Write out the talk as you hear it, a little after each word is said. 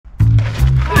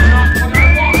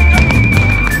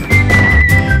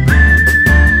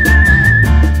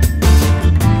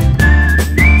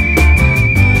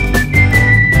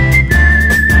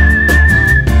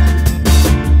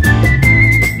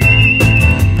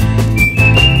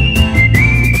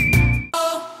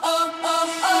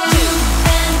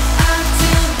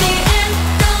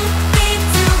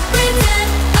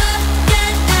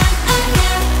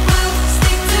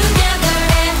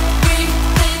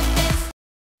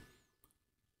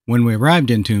When we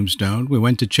arrived in Tombstone, we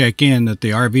went to check in at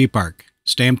the RV park,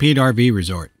 Stampede RV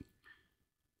Resort.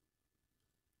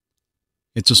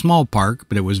 It's a small park,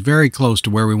 but it was very close to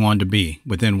where we wanted to be,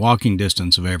 within walking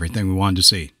distance of everything we wanted to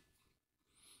see.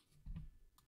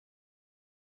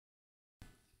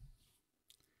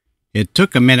 It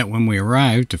took a minute when we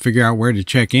arrived to figure out where to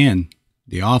check in.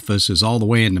 The office is all the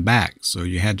way in the back, so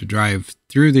you had to drive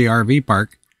through the RV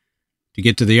park to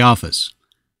get to the office.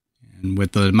 And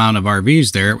with the amount of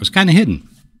RVs there, it was kind of hidden.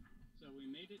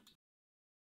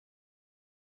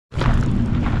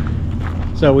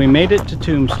 So we made it to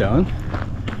Tombstone.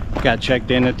 Got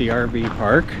checked in at the RV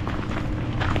park.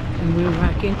 And we're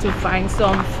walking to find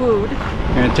some food.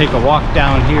 We're going to take a walk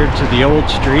down here to the old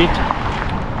street.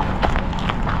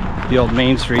 The old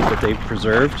main street that they've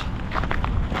preserved.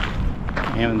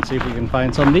 And see if we can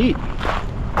find something to eat.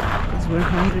 Because we're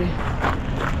hungry.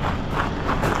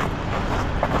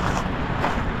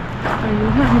 Are you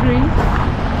hungry?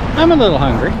 I'm a little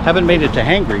hungry. Haven't made it to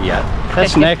hangry yet.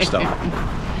 That's next though. I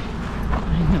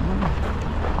know.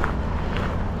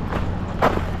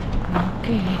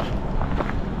 Okay.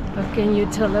 What can you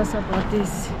tell us about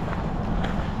this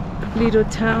little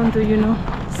town? Do you know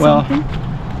something?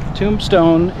 Well,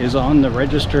 Tombstone is on the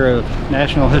Register of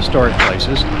National Historic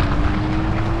Places.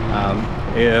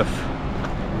 If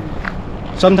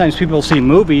sometimes people see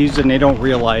movies and they don't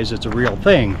realize it's a real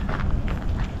thing.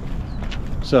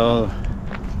 So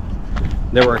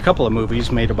there were a couple of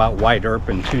movies made about Wyatt Earp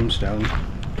and Tombstone.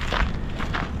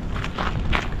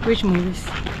 Which movies?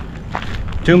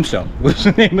 Tombstone was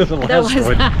the name of the last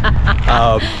one.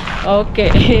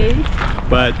 Okay.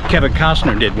 But Kevin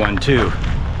Costner did one too.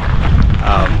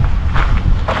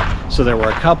 So there were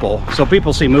a couple. So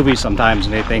people see movies sometimes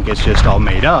and they think it's just all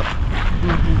made up.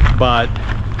 But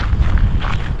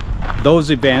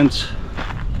those events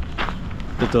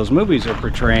that those movies are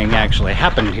portraying actually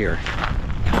happened here.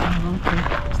 Oh,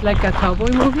 okay. It's like a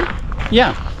cowboy movie?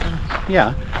 Yeah.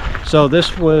 Yeah. So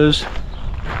this was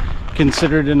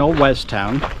considered an old west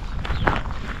town.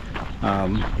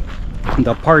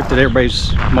 The part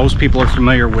that most people are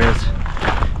familiar with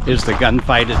is the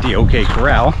gunfight at the OK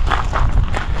Corral,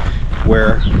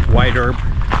 where Wyatt Earp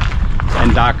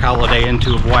and Doc Holliday and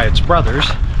two of Wyatt's brothers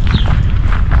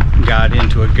got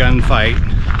into a gunfight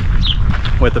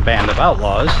with a band of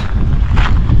outlaws.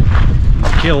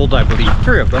 Killed, I believe,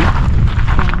 3 of them,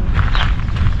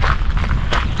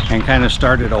 and kind of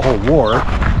started a whole war.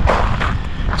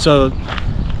 So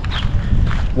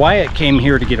Wyatt came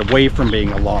here to get away from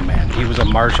being a lawman. He was a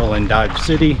marshal in Dodge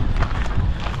City,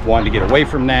 wanted to get away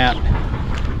from that,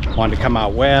 wanted to come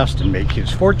out west and make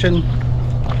his fortune.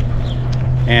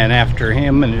 And after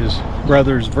him and his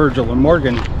brothers Virgil and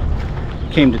Morgan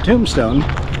came to Tombstone,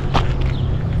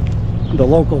 the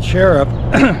local sheriff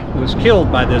was killed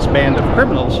by this band of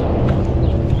criminals.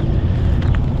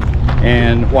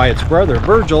 And Wyatt's brother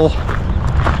Virgil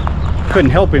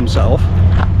couldn't help himself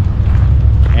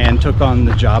and took on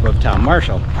the job of town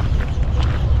marshal.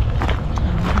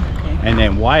 And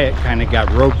then Wyatt kind of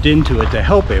got roped into it to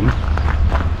help him.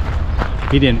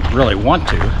 He didn't really want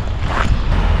to.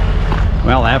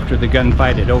 Well, after the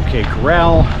gunfight at OK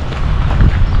Corral,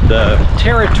 the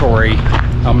territory,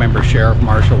 I don't remember, sheriff,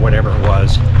 marshal, whatever it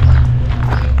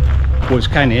was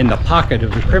kind of in the pocket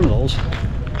of the criminals.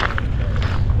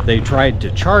 They tried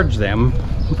to charge them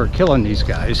for killing these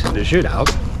guys in the shootout.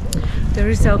 There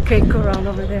is OK Corral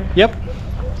over there. Yep.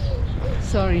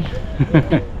 Sorry.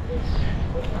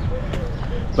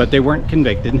 But they weren't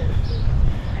convicted.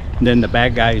 And then the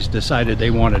bad guys decided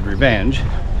they wanted revenge.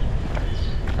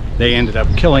 They ended up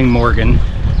killing Morgan,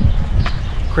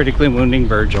 critically wounding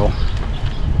Virgil.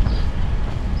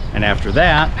 And after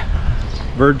that,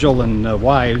 Virgil and the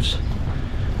wives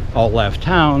all left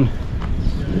town.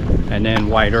 And then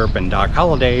Wyatt Earp and Doc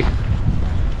Holliday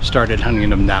started hunting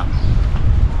them down.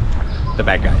 The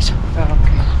bad guys. Oh,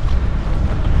 okay.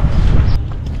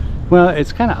 Well,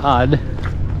 it's kind of odd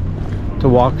to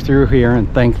walk through here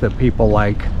and think that people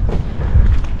like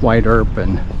Wyatt Earp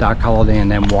and Doc Holliday and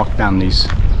then walk down these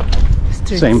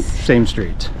same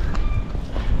streets.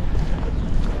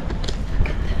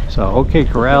 So OK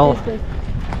Corral.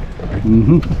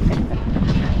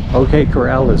 OK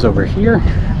Corral is over here.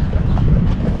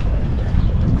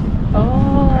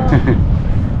 Oh.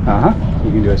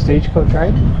 You can do a stagecoach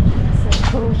ride. It's a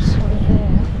coach over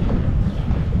there.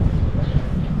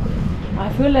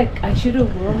 I feel like I should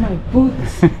have worn my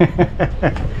boots.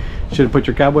 Should have put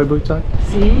your cowboy boots on.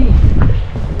 See.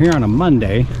 Here on a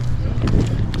Monday,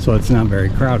 so it's not very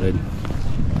crowded.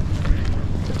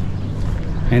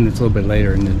 And it's a little bit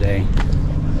later in the day.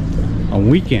 On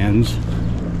weekends,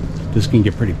 this can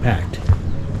get pretty packed.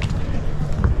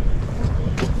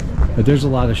 But there's a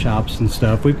lot of shops and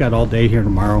stuff. We've got all day here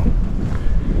tomorrow.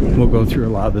 We'll go through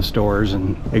a lot of the stores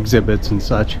and exhibits and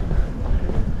such.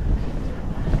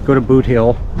 Go to Boot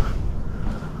Hill.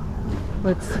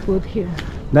 What's Boot Hill?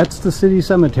 That's the city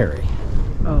cemetery.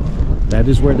 Oh. That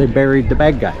is where they buried the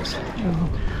bad guys. Oh.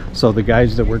 So the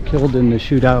guys that were killed in the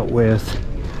shootout with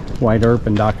Wyatt Earp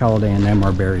and Doc Holliday and them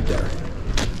are buried there,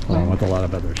 along with a lot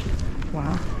of others.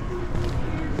 Wow.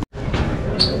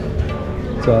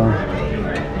 So,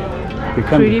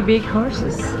 pretty big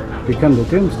horses. If you come to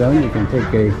Tombstone, you can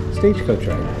take a stagecoach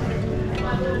ride.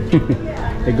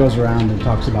 It goes around and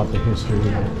talks about the history.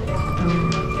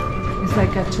 It's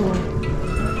like a tour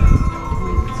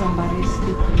with somebody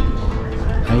sleeping.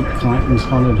 Ike Clanton's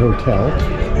Haunted Hotel.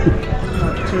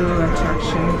 Tour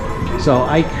attraction. So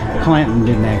Ike Clanton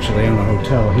didn't actually own a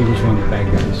hotel. He was one of the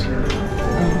bad guys.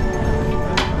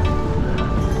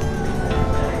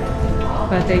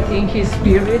 But I think his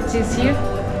spirit is here.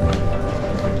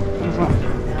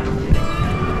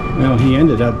 Well, he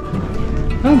ended up, I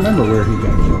don't remember where he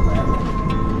got killed at.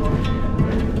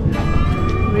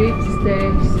 Ribs,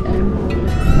 steaks, and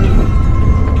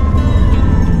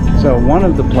So one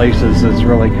of the places that's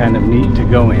really kind of neat to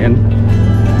go in,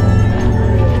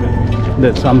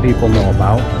 that some people know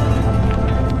about,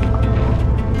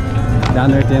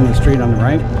 down there at the end of the street on the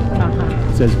right,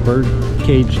 it says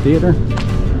Birdcage Theater.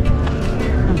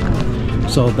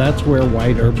 So that's where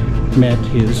Wyatt Earp met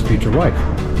his future wife.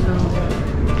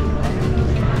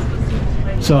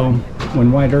 So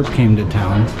when Wyatt Earp came to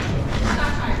town,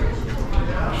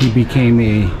 he became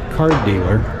a card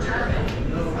dealer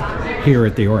here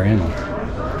at the Oriental.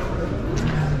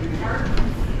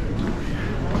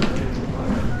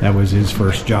 That was his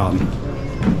first job.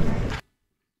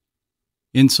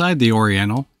 Inside the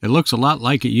Oriental, it looks a lot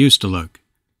like it used to look.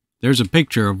 There's a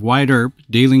picture of Wyatt Earp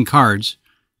dealing cards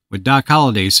with Doc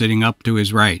Holliday sitting up to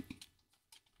his right.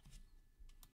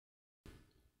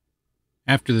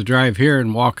 After the drive here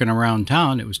and walking around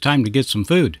town, it was time to get some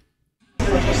food.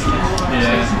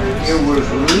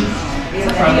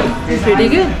 pretty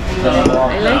good.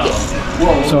 I like it.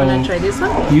 So wanna try this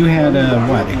one? You had a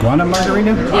what, iguana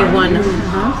margarita? Iguana.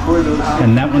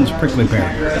 And that one's prickly pear.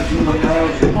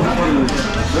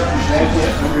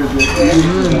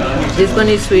 This one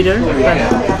is sweeter, but I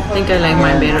think I like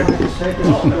mine better.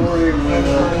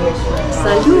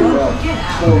 Salud.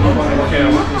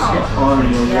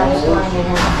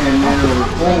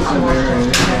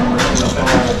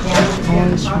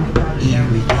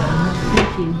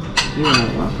 Thank you. You're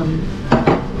welcome.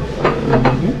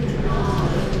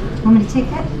 Want me to take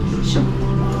that? Sure.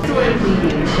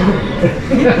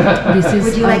 This is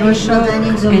Would you like arroz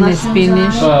onions or and mushrooms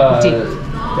spinach dip.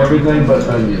 Everything but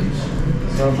onions.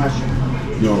 So mushroom.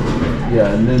 No.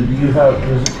 Yeah, and then do you have,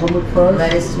 does it come with fries?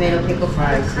 Lettuce, tomato, pickle,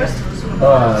 fries.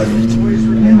 Oh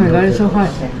my god, it's so hot.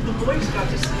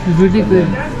 It's really good.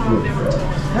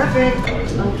 Perfect.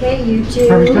 Okay, you two.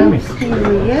 Perfect timing. Here we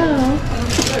go.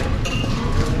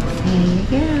 Here you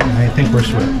go. I think we're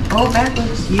sweet. Oh,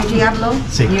 backwards. You Diablo.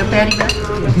 Si. Your patty back. Sorry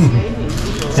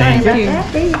Thank about you.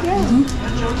 that. There you go.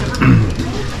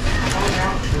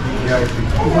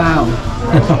 Wow.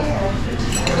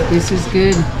 This is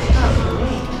good.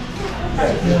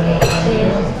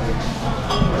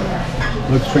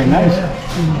 Looks pretty nice.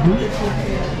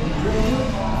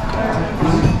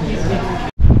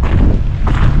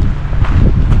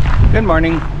 Good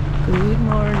morning. Good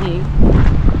morning.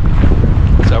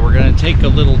 So we're going to take a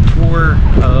little tour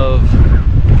of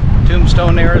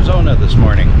Tombstone, Arizona this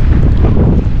morning.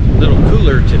 A little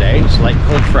cooler today, slight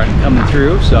cold front coming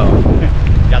through, so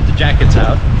got the jackets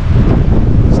out.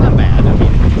 It's not bad, I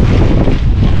mean,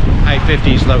 high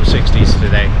 50s, low 60s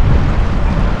today.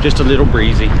 Just a little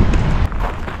breezy.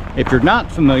 If you're not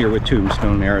familiar with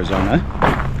Tombstone, Arizona,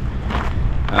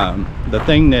 the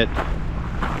thing that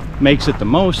makes it the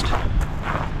most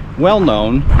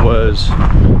well-known was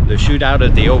the shootout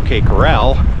at the OK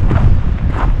Corral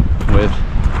with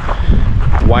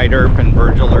Wyatt Earp and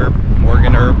Virgil Earp,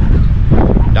 Morgan Earp,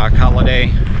 Doc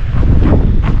Holliday,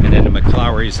 and then the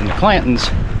McClowrys and the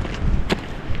Clantons.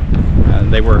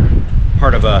 They were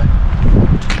part of a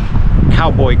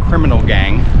cowboy criminal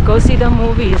gang. Go see the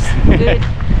movies. Good.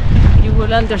 You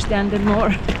will understand it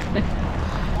more.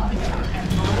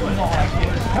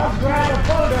 Come grab a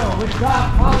photo with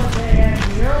Doc Holliday and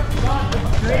the Earps on the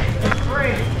street for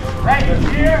free. Right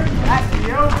here at the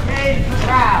OK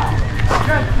Corral.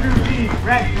 Just through these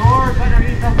red doors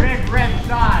underneath the big red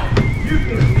sign, you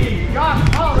can see Doc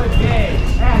Holliday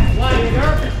and Wyatt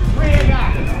Earp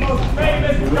reenact the most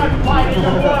famous gunfight in the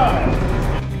world.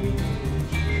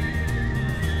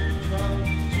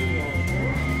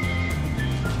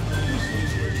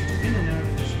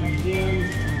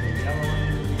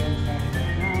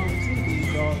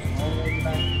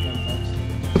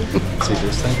 See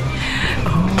this thing?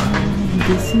 Oh,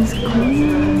 this is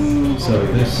cool. So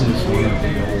this is one of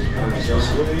the old purses.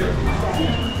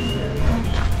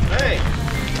 Hey,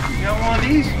 you got one of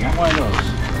these? I got one of those.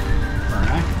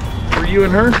 Alright. For you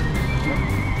and her?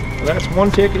 Well, that's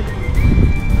one ticket.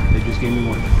 They just gave me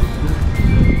one.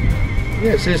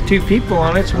 Yeah, it says 2 people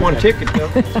on it. It's one ticket, though.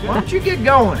 Why don't you get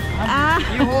going?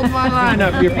 You hold my line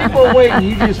up here. People are waiting.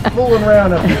 You just fooling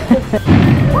around up here.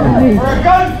 For a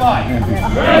gunfight!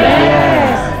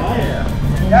 Yes!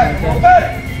 Yeah, feel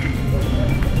better.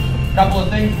 Couple of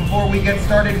things before we get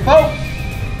started, folks.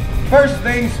 First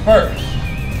things first.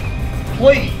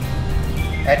 Please,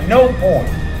 at no point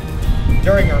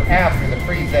during or after the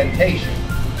presentation,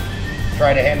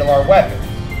 try to handle our weapons.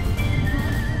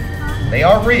 They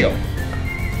are real.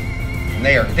 And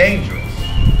they are dangerous.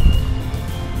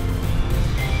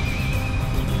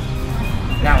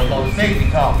 Now with all the safety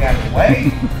talk out of the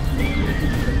way,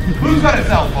 who's got a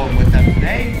cell phone with them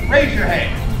today? Raise your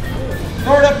hand.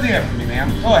 Throw it up there for me,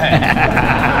 ma'am. Go ahead.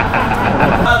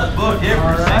 The book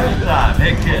every single time.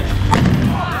 Heck kid.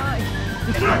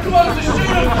 Come on, just shoot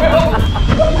us,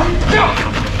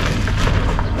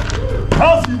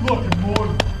 How's he looking, boy?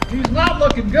 He's not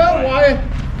looking good, Wyatt.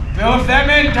 Bill, if that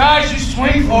man dies, you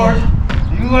swing for it.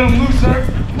 You can let him loose, sir.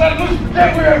 Let him loose.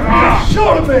 Get wherever.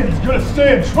 Shoot him, man. He's gonna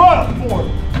stand trial for it.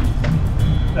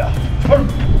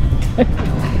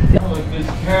 What this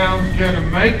town's gonna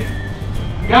make,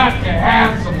 got to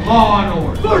have some law and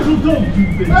order. Virgil, don't do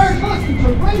this. listen to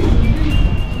reason.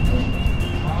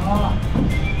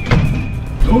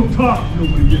 Don't talk to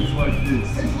nobody gets like this.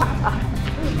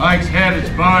 Mike's had his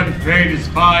bond, paid his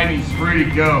fine, he's free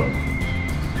to go.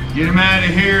 Get him out of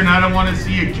here, and I don't want to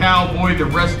see a cowboy the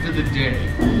rest of the day.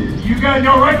 You got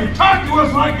no right to talk to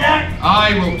us like that.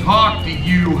 I will talk to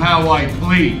you how I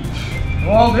please.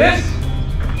 All this?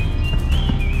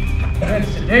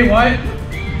 That's today, Wyatt.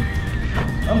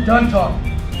 I'm done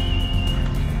talking.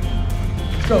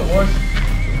 Let's go, boys.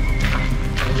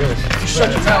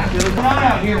 Shut your mouth, dude. Come on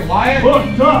out here, Wyatt.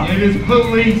 Look, Doc. It is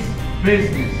police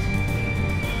business.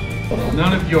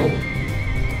 None of yours.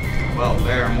 Well,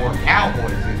 there are more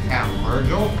cowboys in town,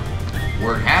 Virgil.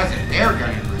 Word has it, they're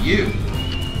gunning for you.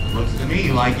 Looks to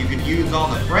me like you could use all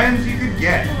the friends you could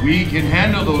get. We can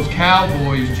handle those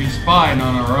cowboys just fine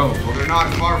on our own. Well, they're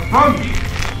not far from you.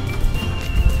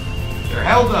 They're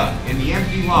held up in the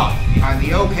empty lot behind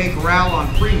the OK Corral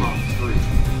on Fremont Street.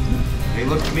 They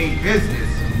look to me business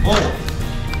and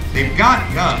bullets. They've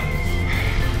got guns.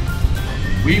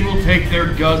 We will take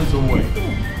their guns away.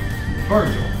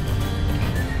 Virgil.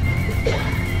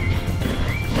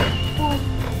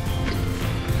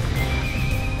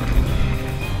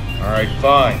 All right,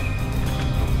 fine.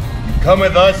 You come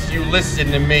with us, you listen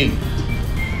to me.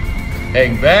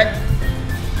 Hang back,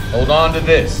 hold on to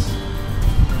this.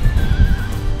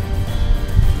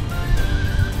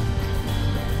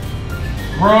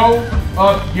 Throw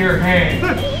up your hand.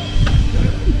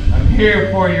 I'm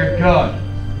here for your gun.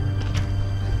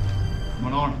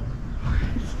 Come on.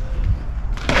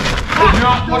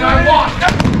 Not what I want.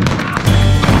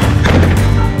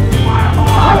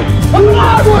 I'm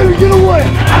not going to get away.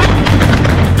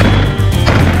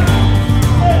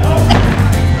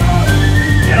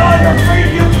 Get on your feet,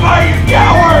 you fighting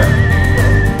coward!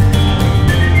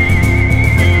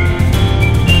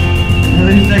 At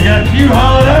least I got you,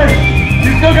 Holiday.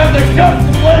 You still got the guts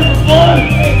to play for blood.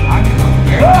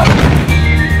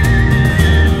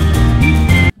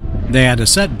 They had a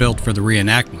set built for the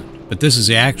reenactment, but this is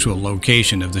the actual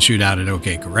location of the shootout at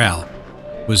OK Corral.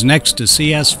 It was next to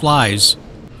C.S. Fly's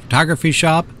photography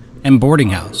shop and boarding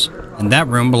house, and that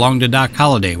room belonged to Doc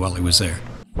Holliday while he was there.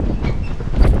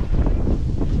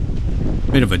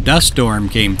 Bit of a dust storm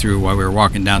came through while we were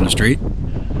walking down the street.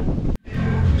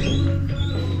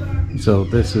 So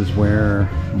this is where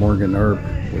Morgan Earp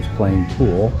was playing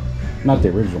pool. Not the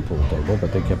original pool table,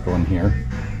 but they kept one here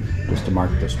just to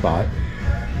mark the spot.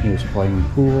 He was playing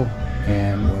pool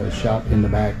and was shot in the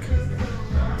back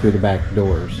through the back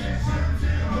doors.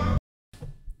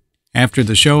 After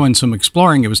the show and some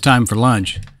exploring, it was time for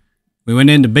lunch. We went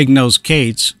into Big Nose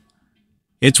Kate's.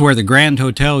 It's where the Grand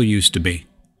Hotel used to be.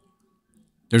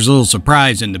 There's a little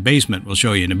surprise in the basement we'll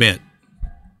show you in a bit.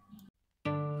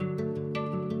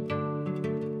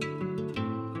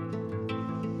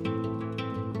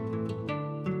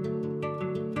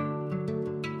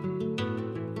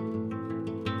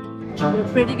 They're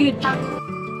pretty good.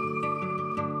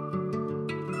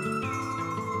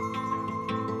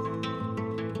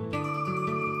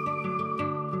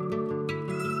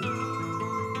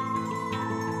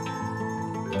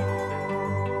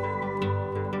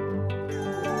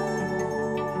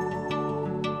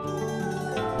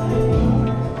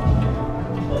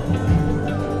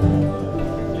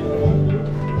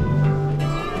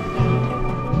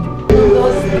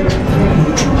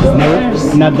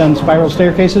 not done spiral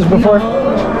staircases before?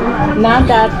 Not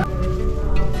that.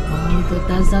 Oh, but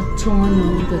that's that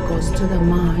tunnel that goes to the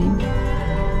mine.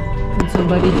 And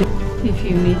somebody, if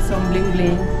you need some bling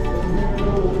bling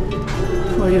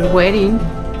for your wedding,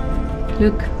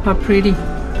 look how pretty.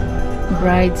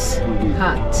 Bride's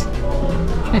hat.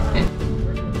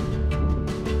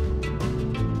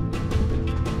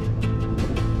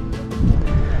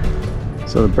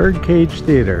 So the Birdcage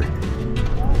Theater,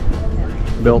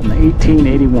 built in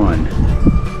 1881.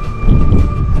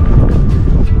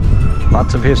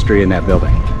 Lots of history in that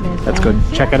building. Let's go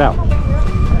check it out.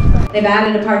 They've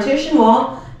added a partition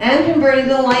wall and converted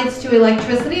the lights to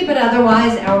electricity, but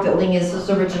otherwise our building is as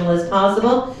original as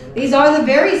possible. These are the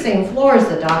very same floors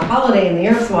that Doc Holliday and the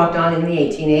Earps walked on in the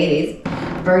 1880s.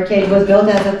 Birdcage was built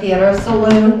as a theater,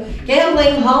 saloon,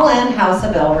 gambling hall, and house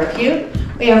of ill repute.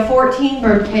 We have 14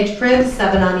 birdcage cribs,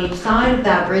 7 on each side of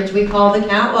that bridge we call the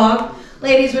catwalk.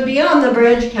 Ladies would be on the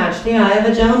bridge, catch the eye of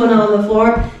a gentleman on the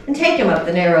floor, and take him up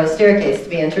the narrow staircase to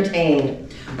be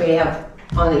entertained. We have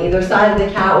on either side of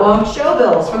the catwalk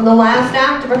showbills from the last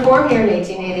act to perform here in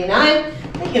 1889,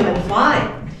 The Human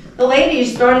Fly. The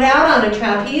ladies started out on a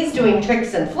trapeze doing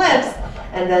tricks and flips,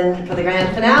 and then for the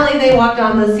grand finale they walked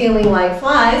on the ceiling like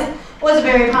flies. It was a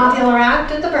very popular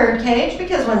act at the Birdcage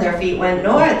because when their feet went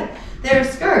north, their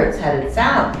skirts headed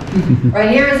south.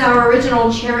 Right here is our original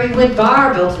cherrywood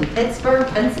bar built in Pittsburgh,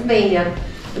 Pennsylvania.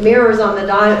 The mirrors on the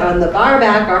bar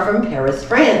back are from Paris,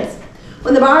 France.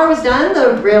 When the bar was done,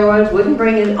 the railroads wouldn't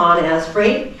bring it on as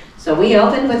freight, so we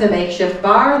opened with a makeshift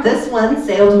bar. This one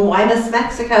sailed to Guaymas,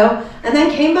 Mexico, and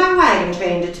then came by wagon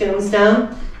train to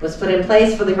Tombstone. It was put in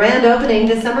place for the grand opening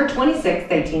December 26,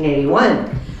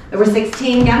 1881. There were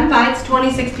 16 gunfights,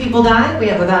 26 people died. We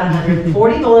have about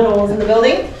 140 bullet holes in the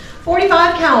building.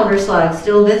 45 calendar slugs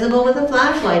still visible with a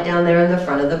flashlight down there in the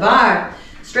front of the bar.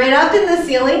 Straight up in the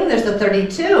ceiling, there's a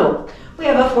 32. We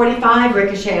have a 45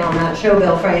 ricochet on that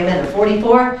showbill frame and a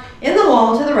 44 in the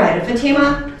wall to the right of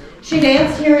Fatima. She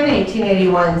danced here in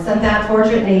 1881, sent that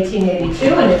portrait in 1882,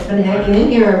 and it's been hanging in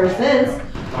here ever since.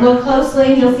 Look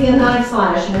closely and you'll see a knife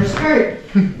slash in her skirt.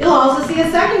 You'll also see a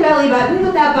second belly button,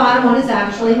 but that bottom one is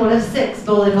actually one of 6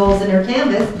 bullet holes in her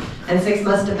canvas. And 6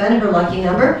 must have been her lucky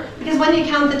number, because when you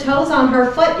count the toes on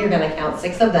her foot, you're going to count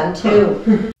 6 of them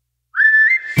too.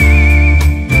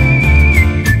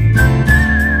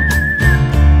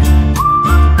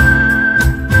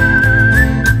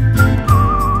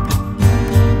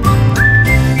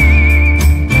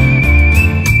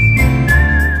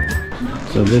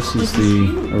 So this is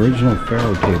the original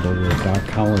faro table where Doc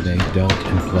Holliday dealt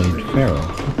and played faro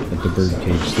at the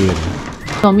Birdcage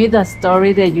Theater. Tell me the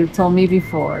story that you told me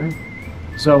before.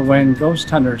 So when ghost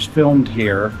hunters filmed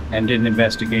here and did an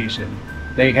investigation,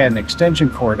 they had an extension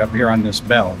cord up here on this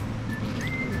bell.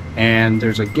 And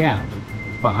there's a gap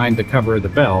behind the cover of the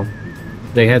bell.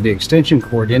 They had the extension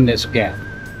cord in this gap.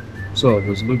 So it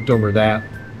was looped over that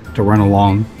to run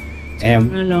along.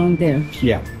 And Along there.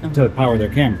 yeah, to power their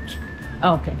cameras.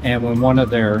 Okay. And when one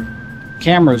of their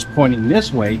cameras pointing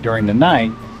this way during the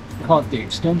night caught the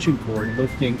extension cord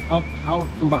lifting up out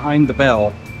from behind the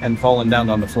bell and falling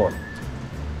down on the floor.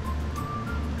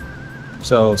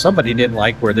 So somebody didn't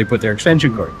like where they put their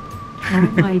extension cord.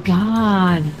 Oh my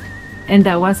God. And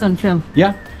that was on film.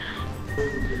 Yeah.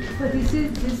 But this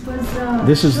was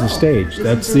This is the stage.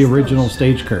 That's the original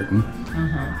stage curtain.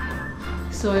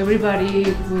 So everybody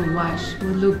would watch,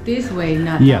 would look this way,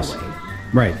 not Yes. that way.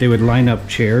 Right. They would line up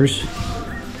chairs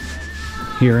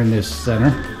here in this center.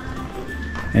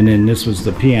 And then this was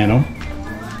the piano.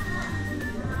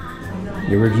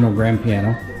 The original grand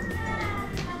piano.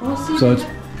 Oh, see, So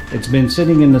it's been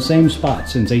sitting in the same spot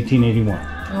since 1881.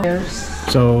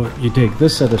 So you take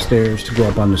this set of stairs to go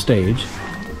up on the stage.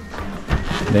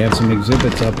 They have some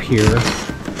exhibits up here.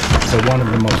 So one of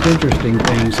the most interesting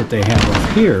things that they have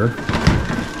up here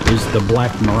is the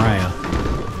Black Mariah,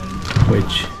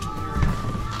 which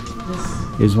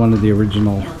is one of the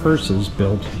original hearses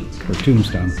built for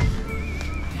Tombstone.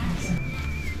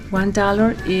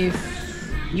 $1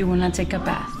 if you want to take a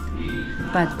bath,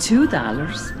 but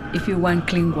 $2 if you want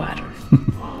clean water.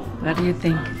 What do you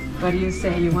think? What do you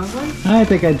say? You want one? I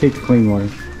think I'd take the clean water.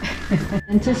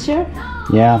 Dentist chair?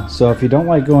 Yeah, so if you don't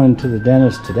like going to the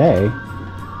dentist today,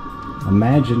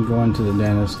 imagine going to the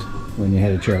dentist when you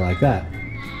had a chair like that.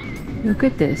 Look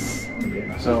at this.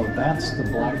 So that's the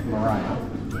Black Mariah.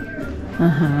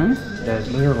 Uh-huh. That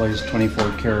literally is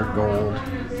 24 karat gold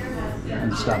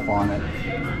and stuff on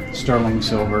it. Sterling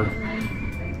silver.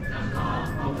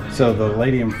 So the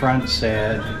lady in front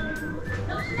said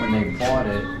when they bought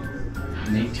it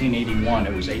in 1881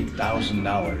 it was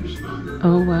 $8,000.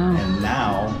 Oh wow. And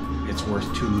now it's worth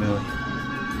 $2 million.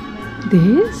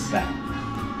 This? That.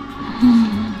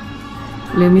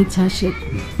 Let me touch it.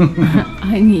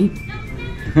 I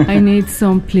need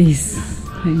some, please.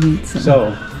 I need some.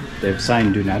 So, they've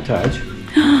signed do not touch.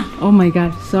 Oh my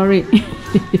God, sorry. Do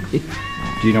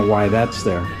you know why that's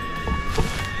there?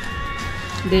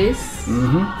 This?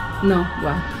 Mm-hmm. No,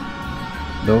 wow.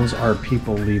 Those are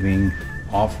people leaving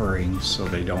offerings so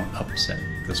they don't upset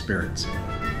the spirits.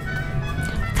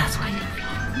 That's why you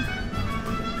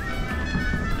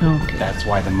Okay. That's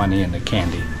why the money and the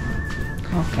candy.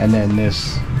 Okay. And then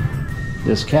this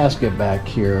casket back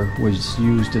here was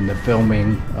used in the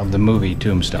filming of the movie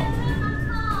Tombstone.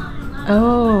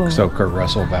 Oh. So Kurt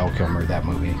Russell, Val Kilmer, that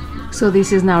movie. So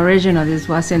this is not original, this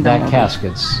wasn't the That movie.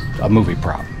 casket's a movie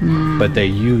prop, but they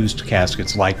used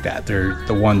caskets like that. They're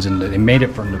the ones they made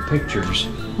it from the pictures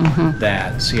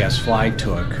that C.S. Fly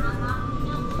took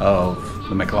of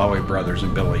the McLaughlin brothers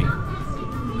and Billy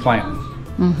Clanton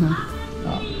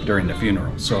during the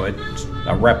funeral. So it's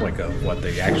a replica of what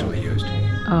they actually used.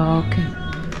 Oh, okay.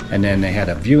 And then they had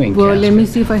a viewing Well, casket. let me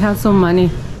see if I have some money.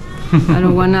 I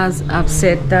don't want to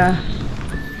upset the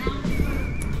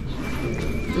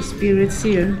spirits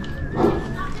here.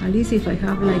 At least if I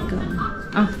have like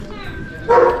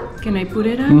can I put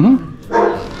it on?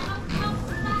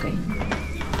 Okay.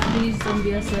 Please don't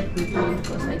be upset with me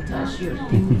because I touched your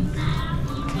thing.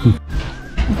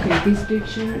 Okay, this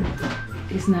picture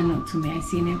is not new to me. I've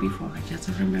seen it before. I just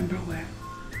don't remember where.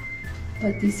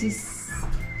 But this is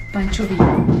Pancho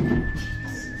Villa.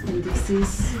 And this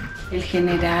is El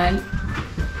General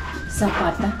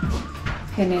Zapata,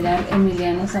 General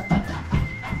Emiliano Zapata.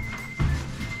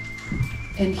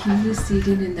 And he was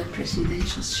sitting in the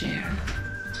presidential chair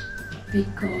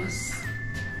because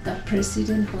the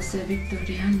president Jose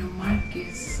Victoriano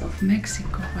Marquez of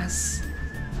Mexico was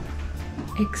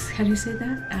how do you say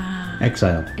that?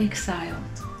 Exiled. Exiled.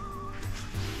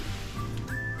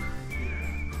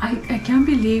 I can't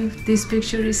believe this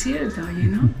picture is here though,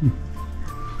 you know?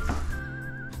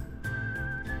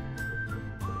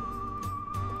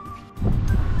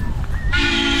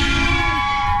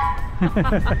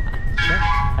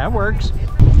 That works.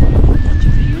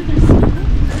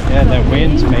 Yeah, that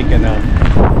wind's making a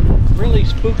really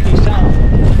spooky sound.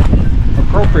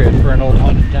 Appropriate for an old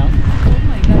haunted town. Oh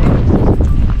my God.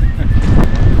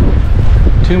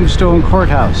 Tombstone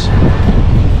Courthouse.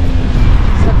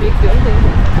 It's a big building.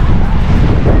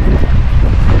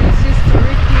 It's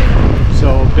historic here. So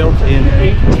built in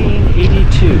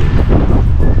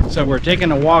 1882. So we're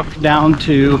taking a walk down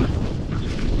to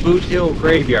Boot Hill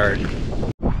Graveyard.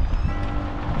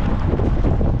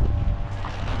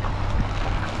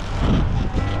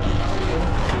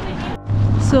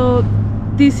 So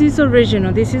this is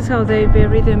original. This is how they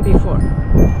buried them before.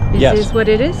 Is Yes. this what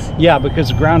it is? Yeah, because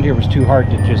the ground here was too hard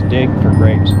to just dig for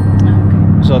graves.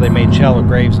 Okay. So they made shallow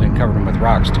graves and then covered them with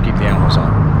rocks to keep the animals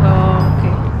on. Oh,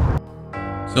 okay.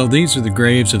 So these are the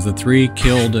graves of the three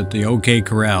killed at the OK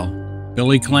Corral: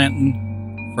 Billy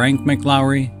Clanton, Frank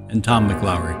McLaury, and Tom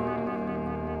McLaury.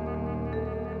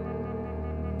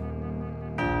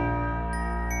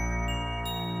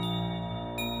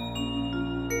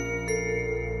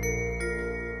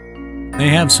 They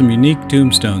have some unique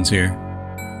tombstones here,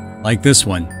 like this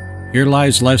one. Here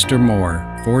lies Lester Moore,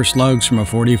 4 slugs from a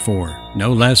 .44,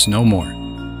 no less, no more.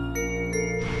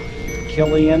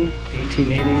 Killian,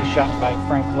 1880, shot by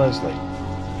Frank Leslie.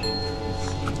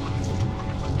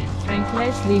 Frank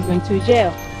Leslie went to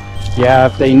jail. Yeah,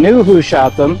 if they knew who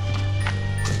shot them,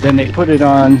 then they put it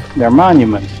on their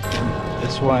monument.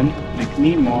 This one,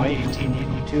 McNemoy,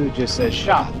 1882, just says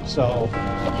shot, so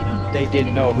they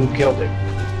didn't know who killed him.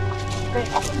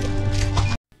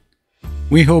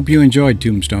 We hope you enjoyed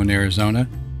Tombstone, Arizona.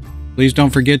 Please don't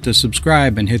forget to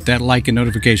subscribe and hit that like and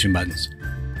notification buttons.